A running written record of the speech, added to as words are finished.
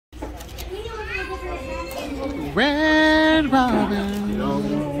Red Robin.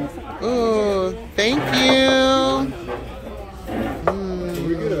 Oh, thank you. Can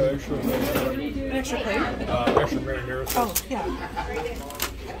we get an extra An extra plate? extra marinara sauce? Oh, yeah.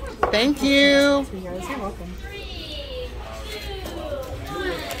 Thank you. You guys, you're welcome.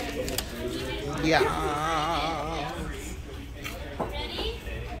 Yeah.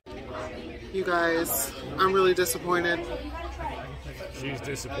 You guys, I'm really disappointed. She's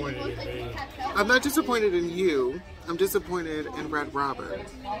disappointed in me. I'm not disappointed in you. I'm disappointed in Red Robin.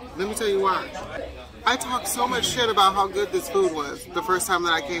 Let me tell you why. I talked so much shit about how good this food was the first time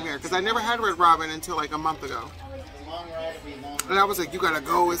that I came here because I never had Red Robin until like a month ago. And I was like, you gotta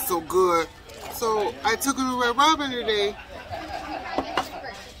go, it's so good. So I took her to Red Robin today.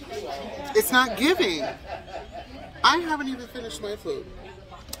 It's not giving. I haven't even finished my food.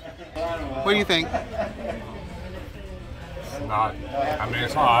 What do you think? Not, I mean,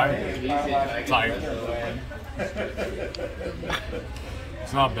 it's alright. It's like,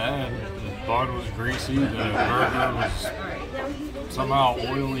 it's not bad. The bun was greasy, the burger was somehow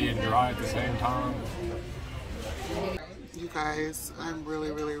oily and dry at the same time. You guys, I'm really,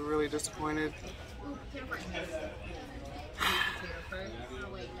 really, really disappointed.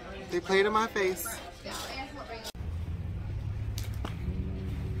 They played in my face.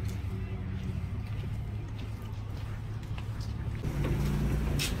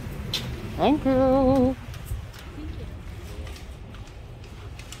 Thank you.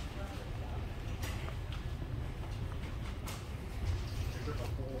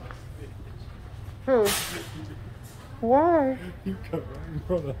 Who? Why? You come right in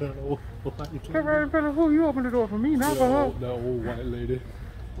front of that old white lady. Come right in front of who? You opened the door for me, not for her. That old white lady.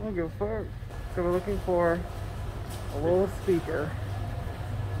 I don't give a fuck. So we're looking for a little speaker.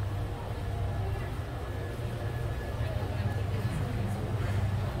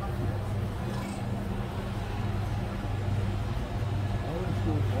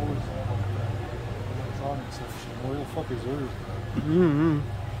 Where the fuck is yours? Mm-hmm.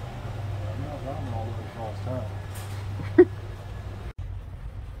 I'm not running all over across town.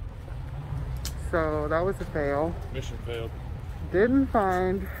 So that was a fail. Mission failed. Didn't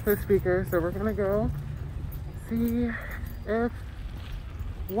find the speaker, so we're gonna go see if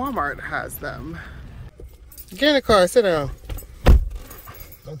Walmart has them. Get in the car, sit down.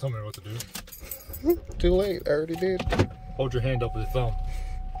 Don't tell me what to do. Too late, I already did. Hold your hand up with your thumb.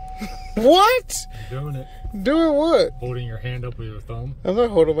 What? You're doing it. Doing what? Holding your hand up with your thumb. I'm not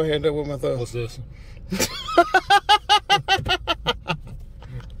holding my hand up with my thumb. What's this?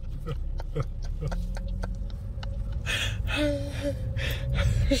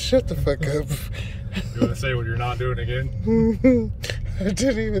 Shut the fuck up. You want to say what you're not doing again? I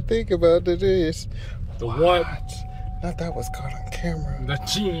didn't even think about this. The what? Not that was caught on camera. The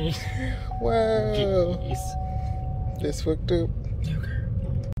cheese. Wow. Jeez. This fucked up. Yogurt.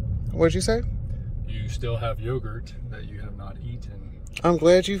 What'd you say? You still have yogurt that you have not eaten. I'm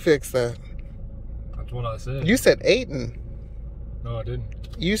glad you fixed that. That's what I said. You said Aiden. No, I didn't.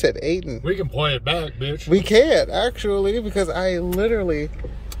 You said Aiden. We can play it back, bitch. We can't, actually, because I literally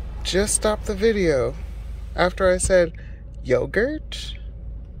just stopped the video after I said yogurt.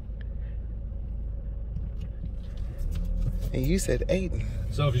 And you said Aiden.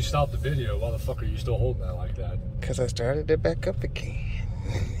 So if you stop the video, why the fuck are you still holding that like that? Because I started it back up again.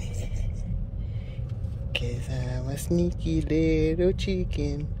 Because I'm a sneaky little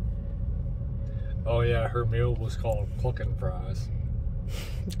chicken. Oh yeah, her meal was called cluckin' fries.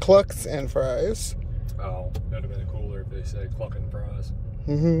 Clucks and fries. Oh, that'd have been cooler if they said cluckin' fries.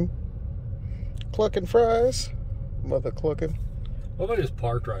 Mm-hmm. Clucking fries. Mother clucking. What if I just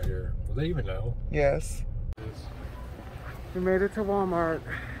parked right here? Will they even know? Yes. We made it to Walmart.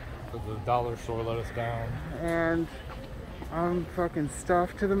 The dollar store let us down. And I'm fucking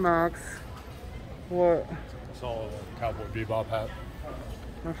stuffed to the max. What? I saw a Cowboy Bebop hat.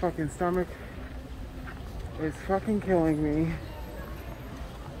 My fucking stomach is fucking killing me.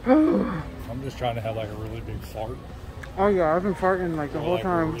 I'm just trying to have like a really big fart. Oh yeah, I've been farting like the whole like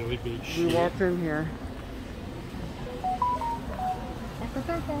time really big we shit. walked in here.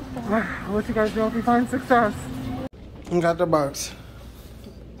 I'll let you guys know if we find success. Got the box.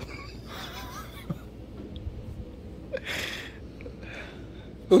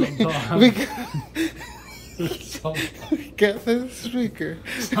 we got the speaker.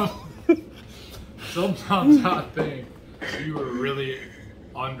 Sometimes I think you were really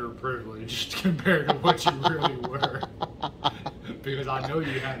underprivileged compared to what you really were. Because I know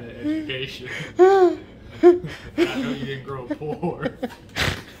you had an education. And I know you didn't grow up poor.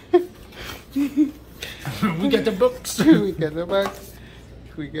 We got the books. We got the box.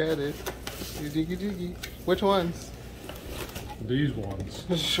 We got it. Diggy diggy. Which ones? These ones.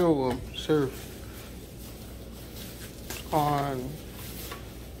 Show them. Sure. On.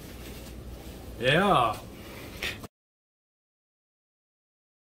 Yeah.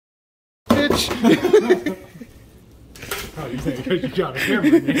 Bitch. Oh, you think because you got a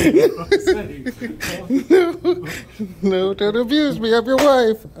camera name? No, don't abuse me. I'm your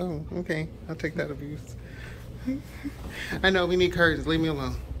wife. Oh, okay. I'll take that abuse. I know we need curtains. Leave me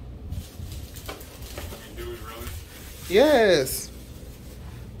alone. Do we really? Yes.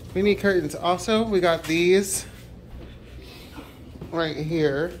 We need curtains. Also, we got these right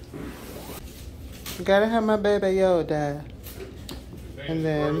here. We gotta have my baby Yoda. And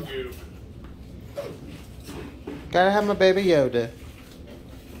then gotta have my baby Yoda.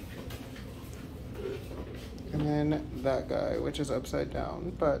 And then that guy, which is upside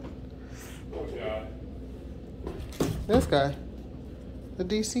down, but this guy, the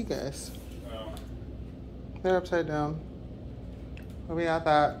DC guys, they're upside down. But we got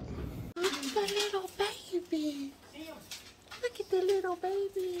that. Look at the little baby. Look at the little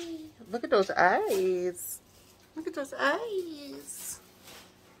baby. Look at those eyes. Look at those eyes.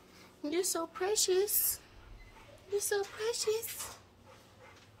 You're so precious. You're so precious.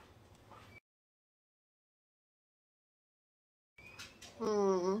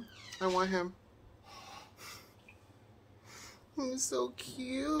 I want him. He's so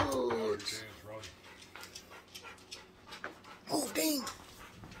cute. Oh, dang.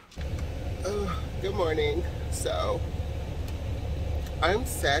 Good morning. So, I'm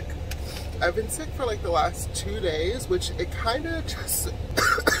sick. I've been sick for like the last 2 days, which it kind of just,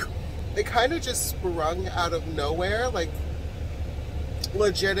 it kind of just sprung out of nowhere, like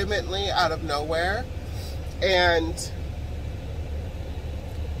legitimately out of nowhere. And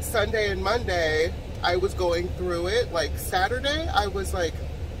Sunday and Monday, I was going through it. Like Saturday, I was like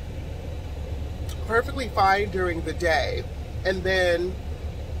perfectly fine during the day. And then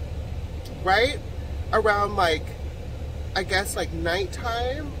right around like, I guess like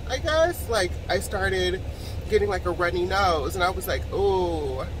nighttime, like I started getting like a runny nose, and I was like,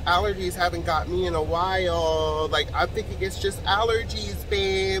 oh, allergies haven't got me in a while. Like I'm thinking it's just allergies,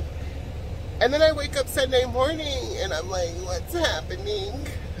 babe. And then I wake up Sunday morning and I'm like, what's happening?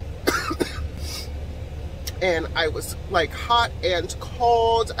 And I was like hot and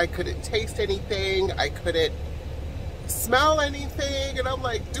cold. I couldn't taste anything. I couldn't smell anything. And I'm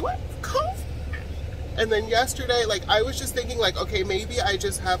like, do I have COVID? And then yesterday, like I was just thinking like, okay, maybe I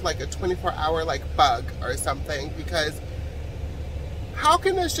just have like a 24-hour like bug or something, because how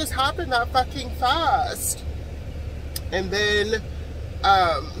can this just happen that fucking fast? And then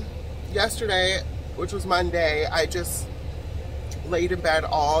yesterday, which was Monday, I just laid in bed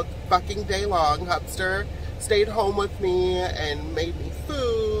all fucking day long. Hubster stayed home with me and made me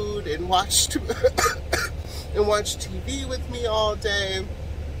food and watched and watched TV with me all day.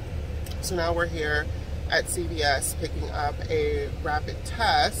 So now we're here at CVS picking up a rapid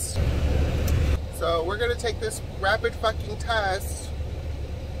test. So we're gonna take this rapid fucking test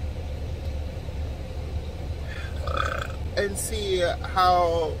and see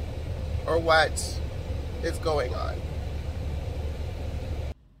how or what is going on.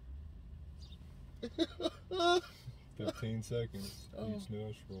 15 seconds, each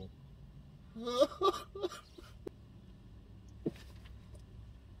nostril. Do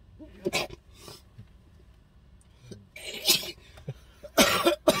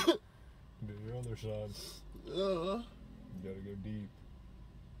your other side. You gotta go deep.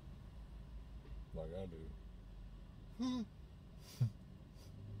 Like I do.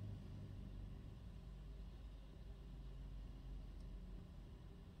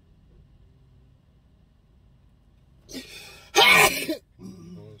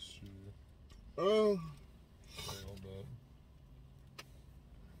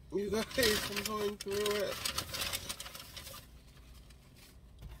 You guys, I'm going through it.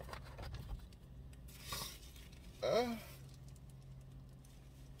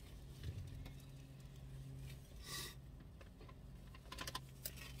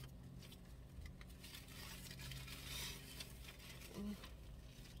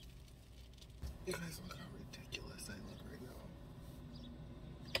 You guys look how ridiculous I look right now.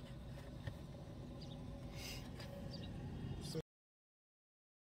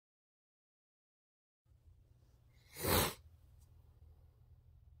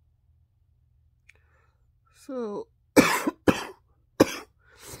 So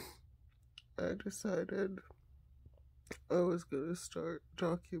I decided I was gonna start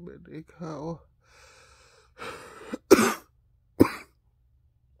documenting how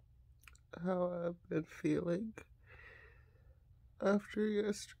I've been feeling after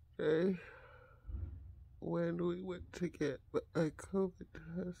yesterday. when we went to get a COVID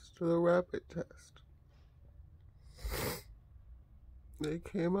test, the rapid test. They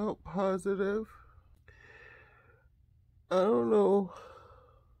came out positive. I don't know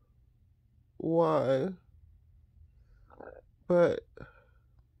why, but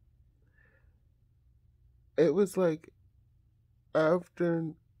it was like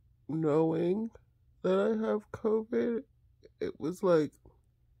after knowing that I have COVID, it was like,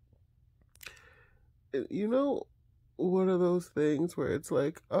 you know, one of those things where it's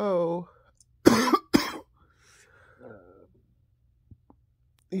like, oh,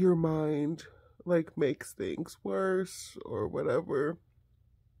 your mind like makes things worse or whatever.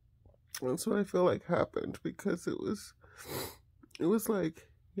 That's what I feel like happened, because it was like,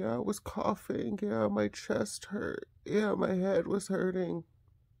 yeah, I was coughing, yeah, my chest hurt, yeah, my head was hurting,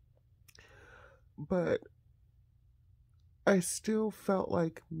 but I still felt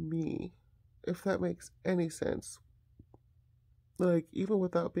like me, if that makes any sense. Like, even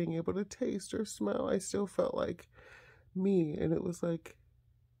without being able to taste or smell, I still felt like me. And it was like,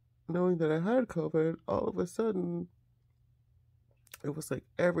 knowing that I had COVID, all of a sudden, it was like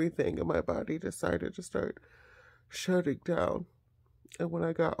everything in my body decided to start shutting down. And when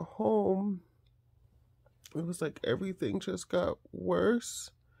I got home, it was like everything just got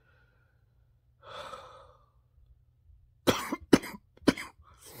worse.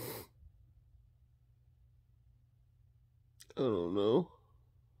 I don't know.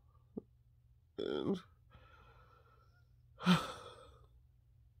 And I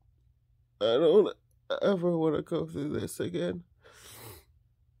don't ever want to go through this again.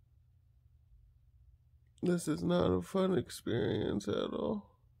 This is not a fun experience at all.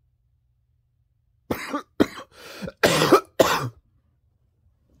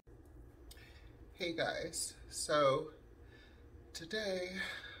 Hey guys, so today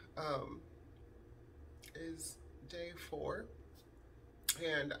is day 4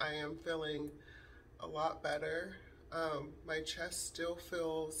 and I am feeling a lot better. My chest still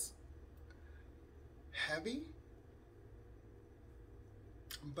feels heavy,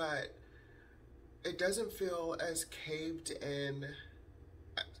 but it doesn't feel as caved in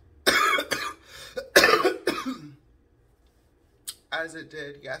as it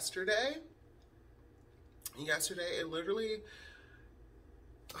did yesterday. Yesterday, it literally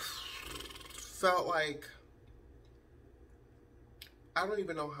felt like, I don't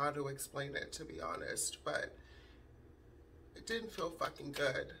even know how to explain it, to be honest, but it didn't feel fucking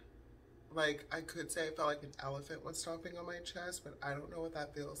good. Like, I could say it felt like an elephant was stomping on my chest, but I don't know what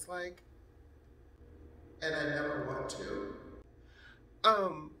that feels like. And I never want to.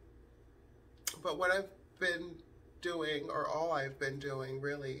 But what I've been doing, or all I've been doing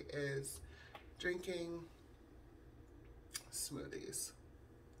really, is drinking smoothies.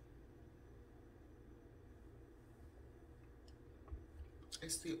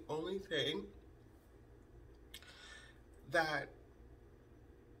 It's the only thing that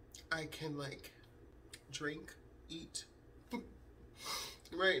I can like drink, eat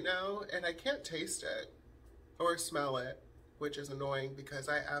right now, and I can't taste it or smell it, which is annoying because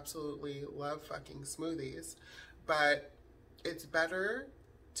I absolutely love fucking smoothies, but it's better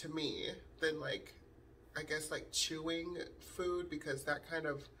to me than like, I guess like chewing food, because that kind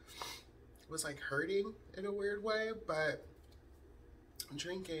of was like hurting in a weird way, but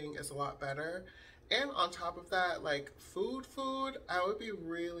drinking is a lot better. And on top of that, like food, I would be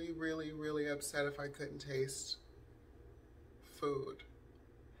really, really, really upset if I couldn't taste food.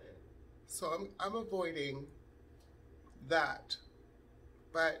 So I'm avoiding that.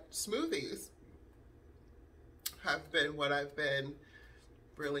 But smoothies have been what I've been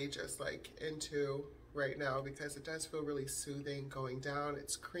really just like into right now, because it does feel really soothing going down.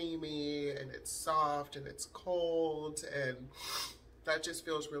 It's creamy and it's soft and it's cold, and that just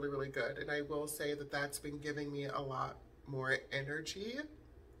feels really, really good. And I will say that that's been giving me a lot more energy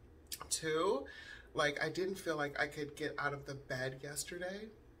too. Like, I didn't feel like I could get out of the bed yesterday,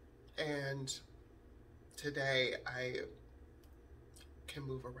 and today I can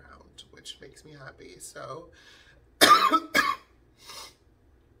move around, which makes me happy. So God, I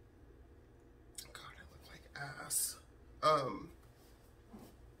look like ass.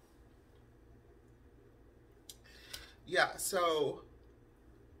 Yeah, so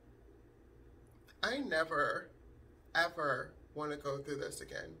I never, ever want to go through this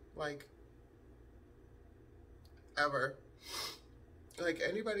again. Like, ever. Like,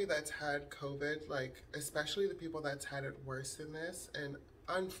 anybody that's had COVID, like, especially the people that's had it worse than this, and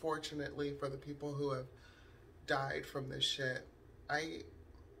unfortunately for the people who have died from this shit, I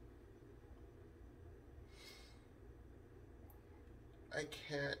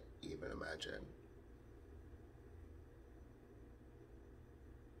can't even imagine.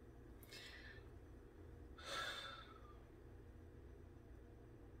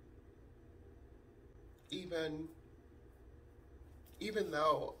 And even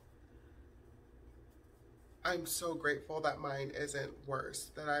though I'm so grateful that mine isn't worse,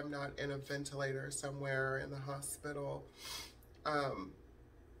 that I'm not in a ventilator somewhere in the hospital,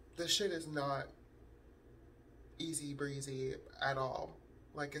 this shit is not easy breezy at all.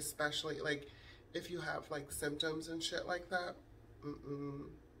 Like, especially, like, if you have, like, symptoms and shit like that,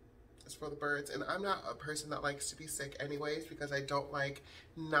 it's for the birds. And I'm not a person that likes to be sick anyways, because I don't like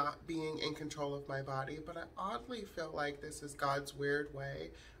not being in control of my body. But I oddly feel like this is God's weird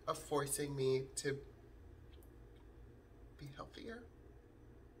way of forcing me to be healthier,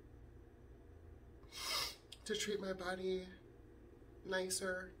 to treat my body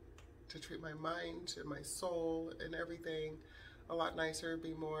nicer, to treat my mind and my soul and everything a lot nicer,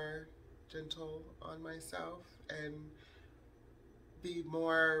 be more gentle on myself, and be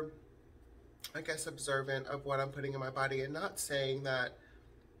more, I guess, observant of what I'm putting in my body. And not saying that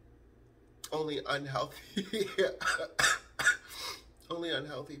only unhealthy only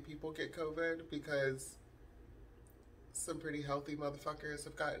unhealthy people get COVID, because some pretty healthy motherfuckers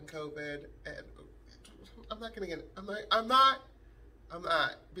have gotten COVID. And I'm not,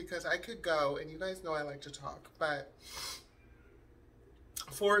 because I could go, and you guys know I like to talk, but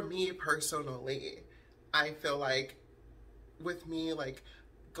for me personally, I feel like with me, like,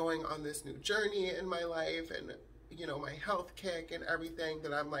 going on this new journey in my life, and, you know, my health kick and everything,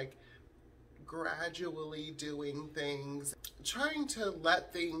 that I'm like gradually doing things, trying to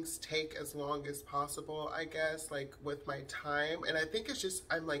let things take as long as possible, I guess, like, with my time. And I think it's just,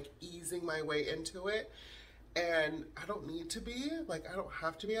 I'm like easing my way into it. And I don't need to be, like, I don't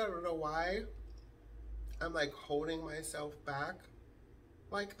have to be. I don't know why I'm like holding myself back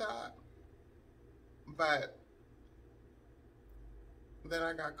like that. But then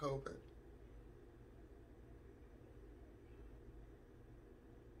I got COVID.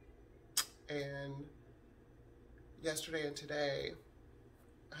 And yesterday and today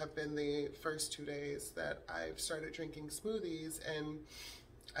have been the first 2 days that I've started drinking smoothies, and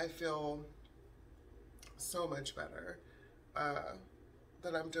I feel so much better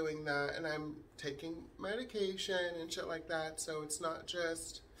that I'm doing that. And I'm taking medication and shit like that, so it's not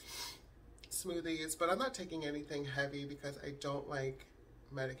just smoothies. But I'm not taking anything heavy because I don't like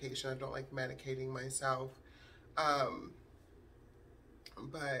medication. I don't like medicating myself. But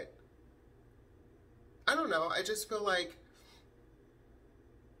I don't know, I just feel like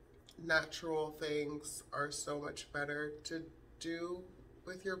natural things are so much better to do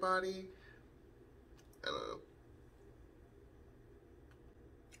with your body. I don't know.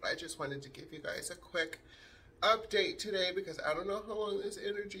 I just wanted to give you guys a quick update today, because I don't know how long this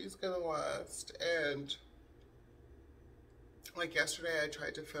energy is gonna last. And like yesterday, I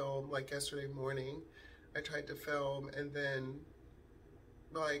tried to film, like yesterday morning, I tried to film, and then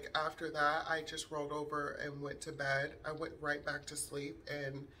like after that, I just rolled over and went to bed. I went right back to sleep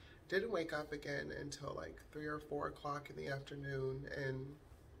and didn't wake up again until like 3 or 4 o'clock in the afternoon. And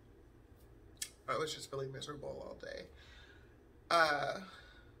I was just really miserable all day.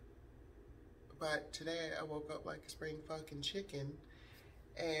 But today I woke up like a spring fucking chicken,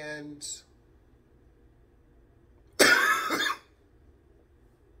 and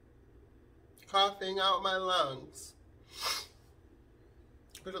coughing out my lungs.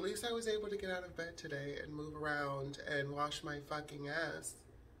 But at least I was able to get out of bed today and move around and wash my fucking ass.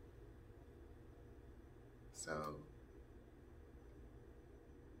 So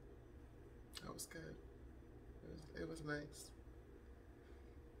that was good. It was nice.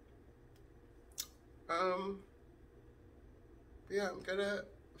 Yeah, I'm gonna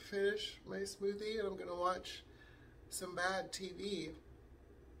finish my smoothie and I'm gonna watch some bad TV.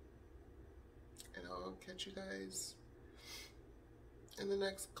 And I'll catch you guys in the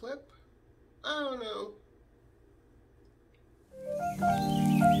next clip. I don't know.